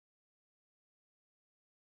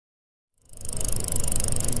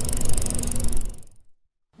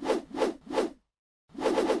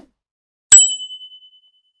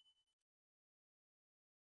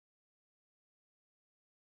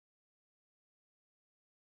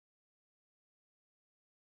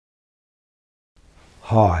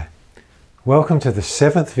Hi, welcome to the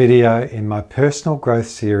 7th video in my personal growth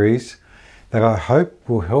series that I hope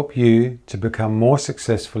will help you to become more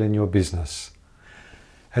successful in your business.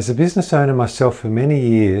 As a business owner myself for many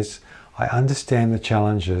years, I understand the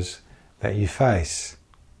challenges that you face.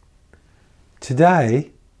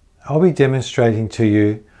 Today, I'll be demonstrating to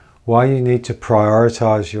you why you need to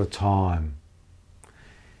prioritize your time.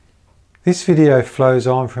 This video flows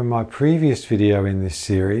on from my previous video in this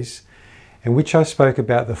series, in which I spoke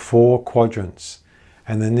about the 4 quadrants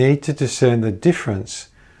and the need to discern the difference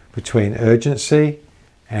between urgency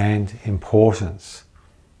and importance.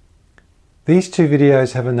 These 2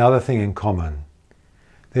 videos have another thing in common.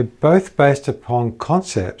 They're both based upon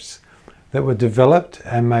concepts that were developed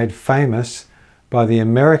and made famous by the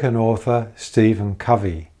American author Stephen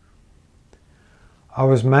Covey. I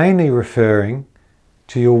was mainly referring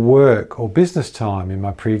to your work or business time in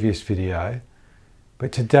my previous video,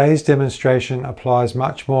 but today's demonstration applies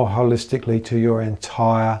much more holistically to your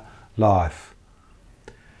entire life.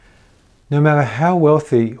 No matter how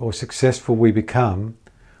wealthy or successful we become,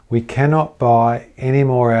 we cannot buy any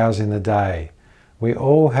more hours in the day. We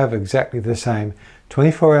all have exactly the same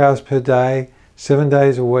 24 hours per day, 7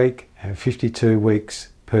 days a week, and 52 weeks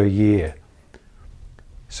per year.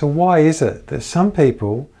 So why is it that some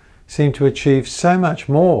people seem to achieve so much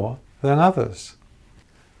more than others?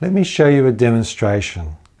 Let me show you a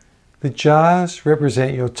demonstration. The jars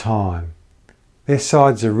represent your time. Their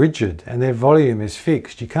sides are rigid and their volume is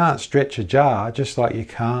fixed. You can't stretch a jar just like you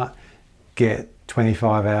can't get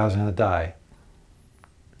 25 hours in a day.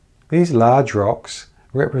 These large rocks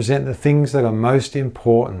represent the things that are most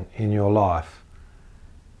important in your life.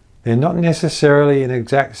 They're not necessarily an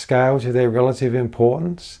exact scale to their relative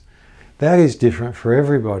importance. That is different for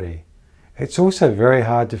everybody. It's also very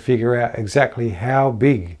hard to figure out exactly how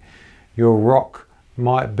big your rock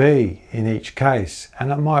might be in each case,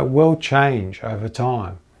 and it might well change over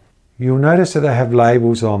time. You'll notice that they have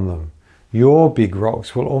labels on them. Your big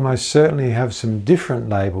rocks will almost certainly have some different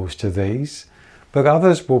labels to these, but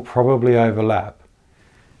others will probably overlap.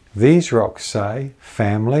 These rocks say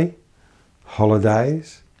family,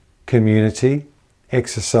 holidays, community,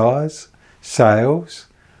 exercise, sales,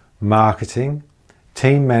 marketing,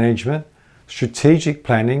 team management, strategic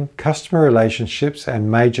planning, customer relationships,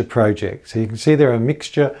 and major projects. So you can see they're a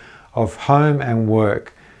mixture of home and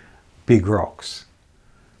work big rocks.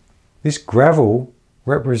 This gravel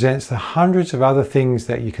represents the hundreds of other things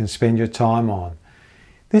that you can spend your time on.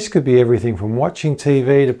 This could be everything from watching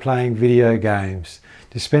TV to playing video games,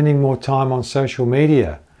 to spending more time on social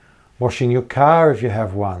media, washing your car if you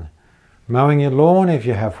have one, mowing your lawn if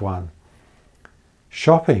you have one,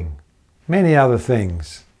 shopping, many other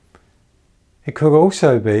things. It could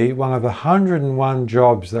also be one of the 101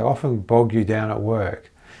 jobs that often bog you down at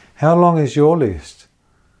work. How long is your list?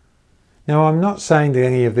 Now, I'm not saying that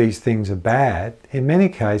any of these things are bad. In many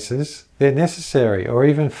cases, they're necessary or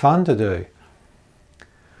even fun to do.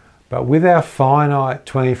 But with our finite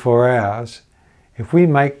 24 hours, if we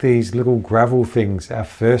make these little gravel things our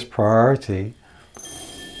first priority,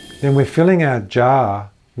 then we're filling our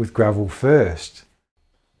jar with gravel first.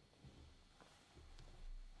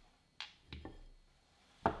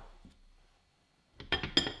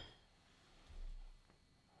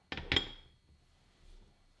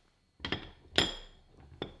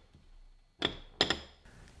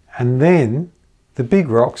 And then the big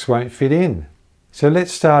rocks won't fit in. So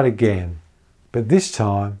let's start again. But this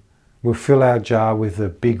time we'll fill our jar with the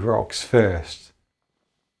big rocks first.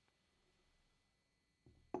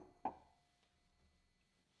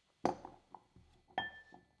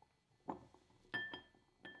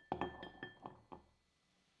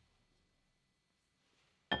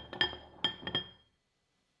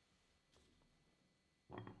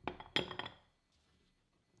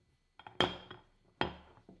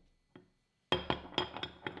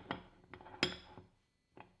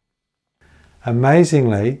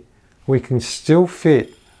 Amazingly, we can still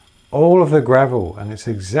fit all of the gravel, and it's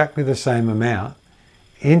exactly the same amount,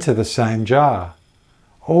 into the same jar.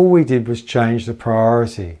 All we did was change the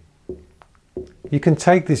priority. You can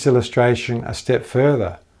take this illustration a step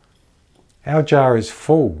further. Our jar is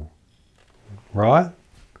full, right?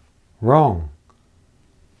 Wrong.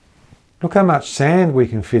 Look how much sand we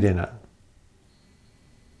can fit in it.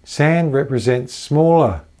 Sand represents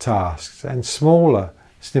smaller tasks and smaller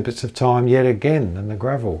snippets of time yet again than the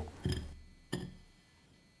gravel.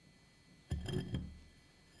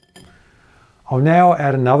 I'll now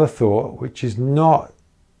add another thought, which is not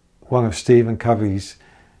one of Stephen Covey's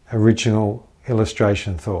original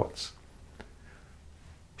illustration thoughts.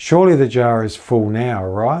 Surely the jar is full now,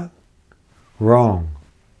 right? Wrong.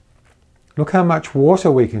 Look how much water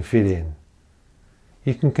we can fit in.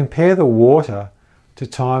 You can compare the water to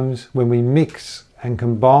times when we mix and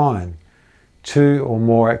combine 2 or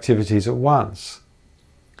more activities at once.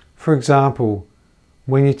 For example,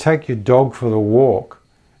 when you take your dog for the walk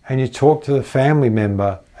and you talk to the family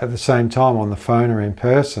member at the same time on the phone or in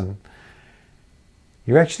person,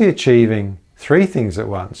 you're actually achieving 3 things at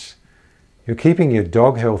once. You're keeping your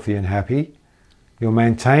dog healthy and happy, you're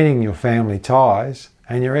maintaining your family ties,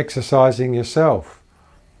 and you're exercising yourself.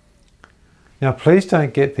 Now please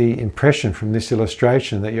don't get the impression from this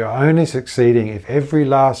illustration that you're only succeeding if every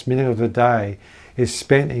last minute of the day is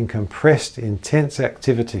spent in compressed, intense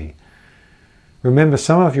activity. Remember,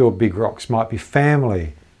 some of your big rocks might be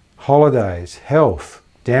family, holidays, health,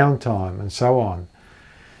 downtime, and so on.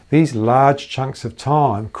 These large chunks of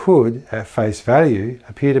time could, at face value,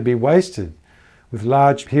 appear to be wasted, with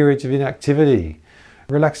large periods of inactivity,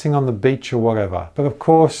 relaxing on the beach or whatever. But of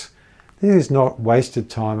course, this is not wasted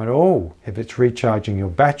time at all if it's recharging your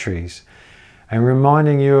batteries and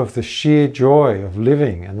reminding you of the sheer joy of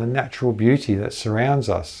living and the natural beauty that surrounds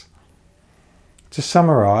us. To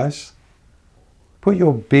summarise, put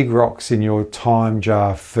your big rocks in your time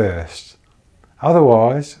jar first.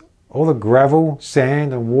 Otherwise, all the gravel,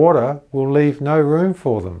 sand and water will leave no room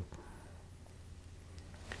for them.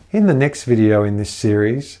 In the next video in this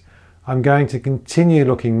series, I'm going to continue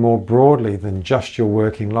looking more broadly than just your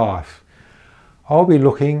working life. I'll be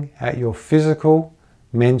looking at your physical,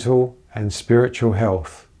 mental and spiritual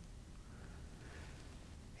health.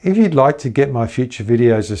 If you'd like to get my future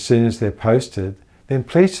videos as soon as they're posted, then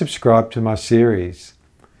please subscribe to my series.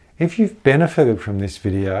 If you've benefited from this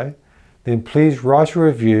video, then please write a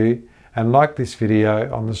review and like this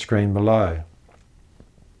video on the screen below.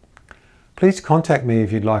 Please contact me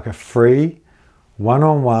if you'd like a free,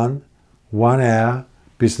 one-on-one, 1-hour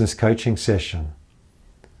business coaching session.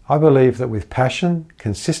 I believe that with passion,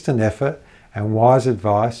 consistent effort and wise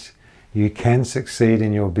advice, you can succeed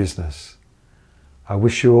in your business. I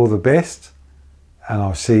wish you all the best, and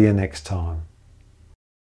I'll see you next time.